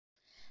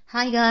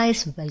Hi guys,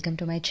 welcome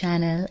to my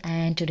channel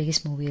and today's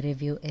movie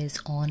review is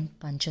on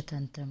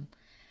Panchathantram.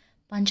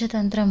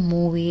 Panchathantram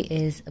movie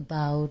is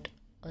about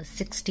a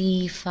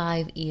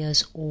 65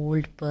 years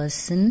old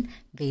person,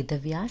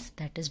 Vedavyas,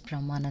 that is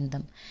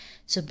Brahmanandam.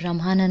 So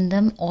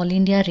Brahmanandam all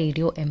India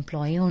radio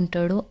employee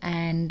untadu,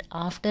 and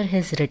after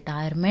his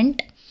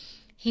retirement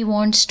he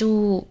wants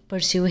to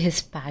pursue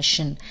his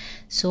passion.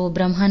 So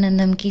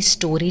Brahmanandam ki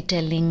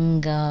storytelling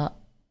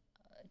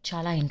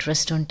చాలా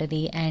interest ఉంటుంది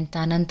and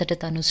తనంతట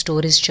తను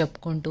stories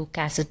చెప్పుకుంటూ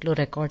క్యాసెట్లో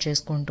record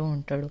చేసుకుంటూ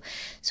ఉంటాడు.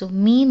 So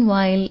mean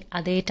while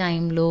అదే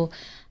టైంలో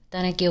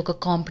తనకి ఒక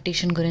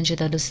కాంపిటీషన్ గురించి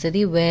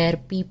తెలుస్తుంది where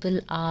people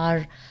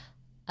are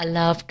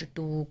అలవ్డ్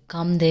to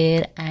come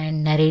there and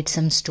narrate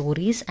some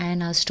stories,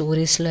 and ఆ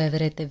స్టోరీస్లో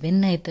ఎవరైతే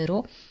విన్ అవుతారో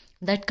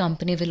that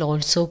company will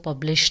also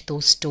publish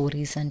those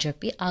stories అని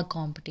చెప్పి ఆ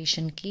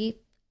కాంపిటీషన్కి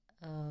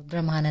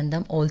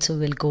Brahmanandam also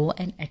will go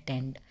and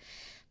attend.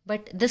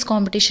 But this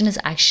competition is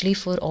actually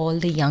for all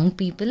the young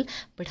people.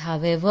 But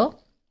however,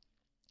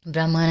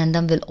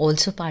 Brahmanandam will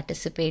also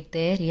participate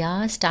there. Yeah,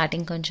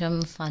 starting koncham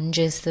fun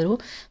chestaru.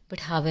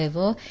 But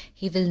however,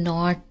 he will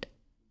not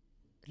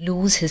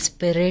lose his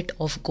spirit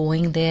of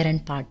going there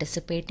and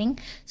participating.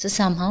 So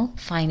somehow,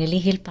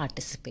 finally, he'll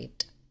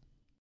participate.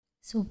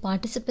 So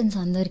participants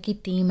andarki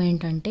theme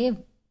entante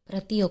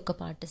ప్రతి ఒక్క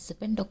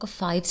participant ఒక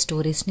 5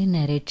 స్టోరీస్ని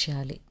narrate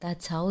చేయాలి.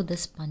 That's how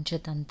this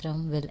Panchatantram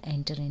will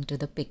enter in to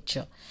the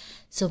picture.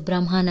 So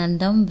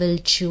Brahmanandam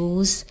will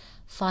choose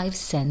 5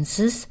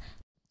 senses.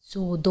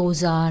 So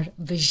those are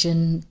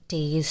vision,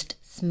 taste,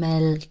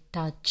 smell,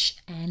 touch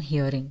and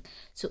hearing.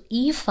 So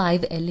ఈ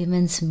 5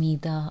 elements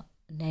మీద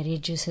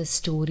narrate చేసే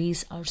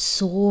stories are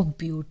so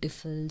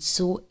beautiful,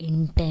 so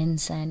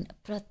intense, and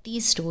ప్రతి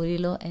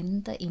స్టోరీలో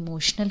ఎంత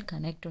emotional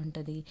connect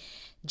ఉంటుంది.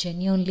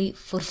 Genuinely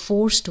for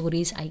 4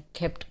 stories I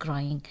kept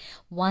crying.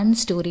 1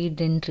 story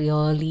didn't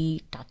really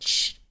touch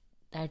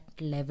that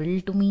level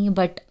to me,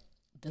 but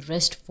the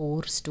rest 4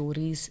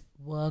 stories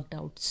worked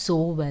out so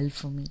well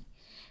for me.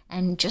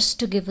 And just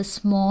to give a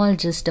small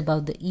gist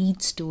about the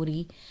each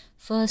story,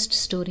 first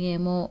story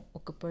ఏమో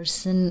ఒక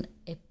person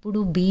ఎప్పుడు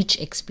beach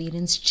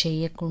experience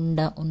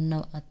చేయకుండా ఉన్న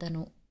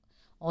అతను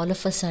all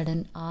of a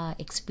sudden ఆ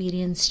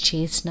experience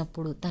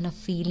చేసినప్పుడు తన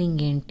feeling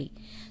ఏంటి,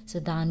 సో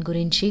దాని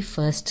గురించి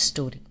first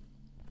story.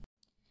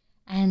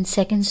 And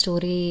second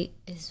story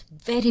is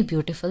very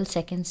beautiful.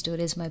 Second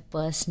story is my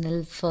personal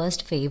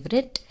first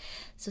favorite.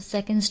 So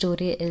second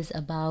story is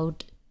about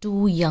 2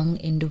 young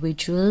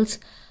individuals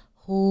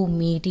who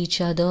meet each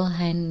other,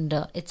 and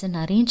it's an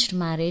arranged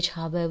marriage.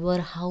 However,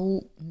 how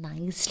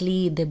nicely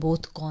they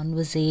both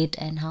conversate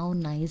and how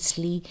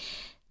nicely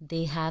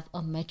they have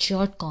a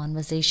matured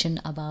conversation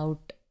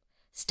about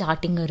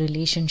starting a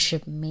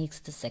relationship makes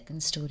the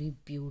second story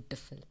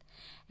beautiful.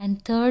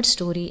 And third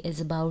story is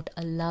about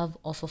a love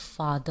of a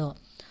father.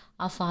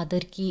 ఆ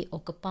ఫాదర్కి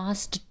ఒక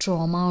past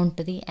trauma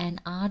ఉంటుంది, and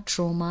ఆ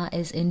trauma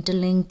is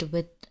interlinked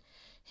with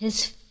his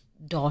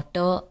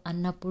daughter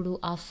అన్నప్పుడు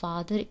ఆ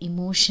father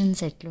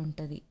emotions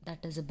ఎట్లుంటుంది,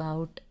 that is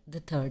about the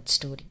third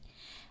story.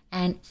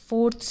 And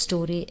fourth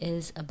story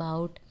is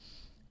about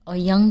a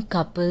young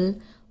couple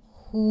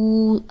who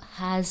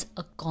has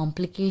a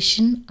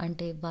complication,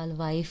 అంటే వాళ్ళ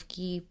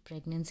వైఫ్కి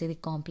ప్రెగ్నెన్సీది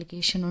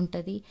కాంప్లికేషన్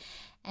ఉంటుంది,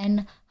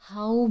 and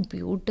how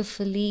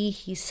beautifully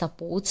he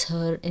supports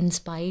her in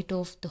spite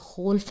of the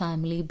whole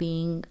family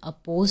being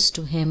oppose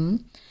to him.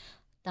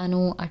 తను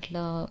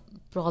అట్లా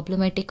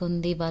problematic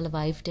ఉంది వాళ్ళ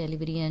wife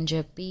delivery అని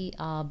చెప్పి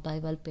ఆ అబ్బాయి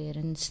వాళ్ళ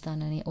పేరెంట్స్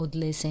తనని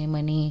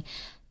వదిలేసేయమని,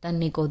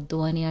 తన్ని కొద్దు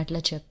అని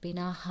అట్లా చెప్పిన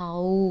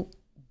how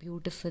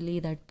beautifully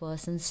that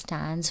person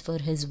stands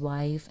for his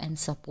wife and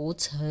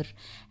supports her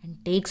and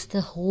takes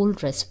the whole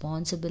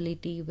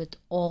responsibility with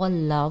all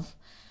love.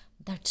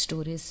 That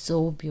story is so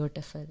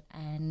beautiful.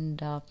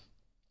 And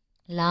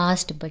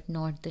last but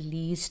not the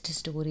least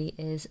story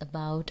is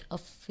about a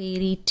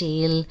fairy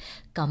tale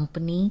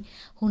company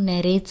who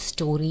narrates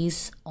stories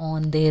on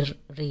their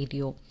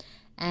radio,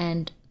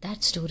 and that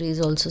story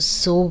is also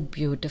so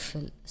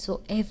beautiful. So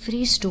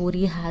every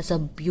story has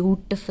a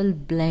beautiful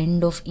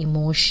blend of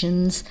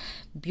emotions,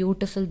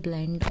 beautiful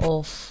blend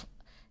of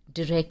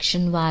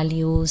direction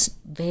values,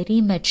 very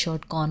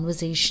matured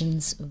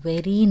conversations,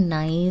 very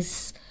nice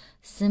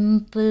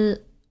simple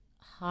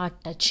heart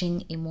touching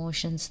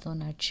ఎమోషన్స్తో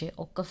నడిచే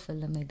ఒక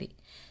film ఇది.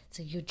 So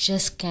you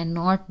just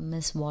cannot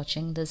miss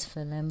watching this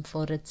film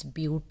for it's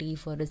beauty,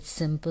 for it's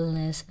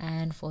simpleness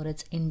and for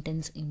it's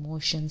intense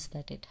emotions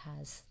that it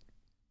has.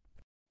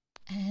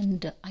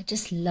 And I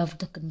just love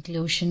the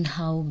conclusion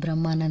how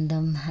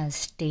Brahmanandam has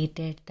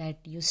stated that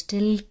you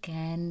still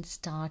can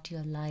start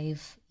your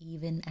life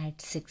even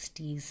at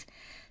 60s.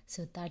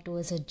 So that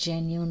was a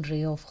genuine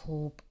ray of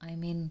hope. I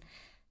mean,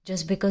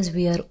 just because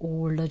we are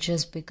old or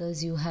just because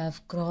you have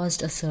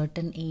crossed a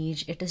certain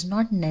age, it is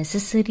not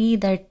necessary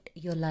that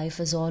your life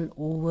is all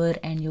over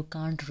and you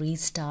can't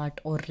restart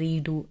or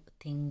redo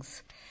things.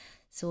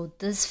 So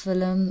this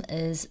film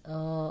is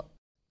a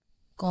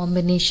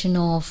combination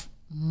of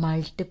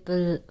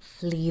multiple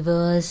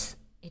flavors.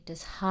 It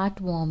is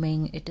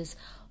heartwarming, it is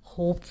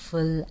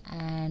hopeful,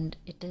 and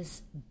it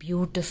is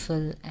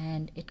beautiful,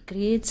 and it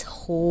creates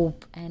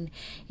hope, and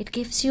it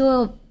gives you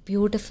a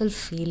beautiful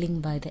feeling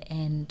by the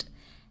end.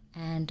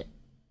 And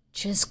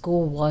just go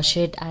watch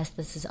it, as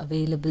this is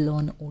available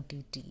on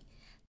OTT.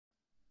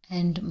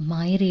 And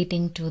my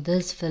rating to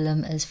this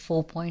film is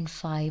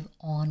 4.5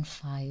 on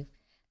 5.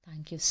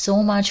 Thank you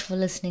so much for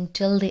listening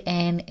till the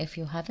end. If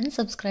you haven't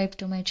subscribed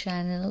to my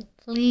channel,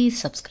 please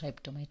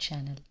subscribe to my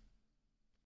channel.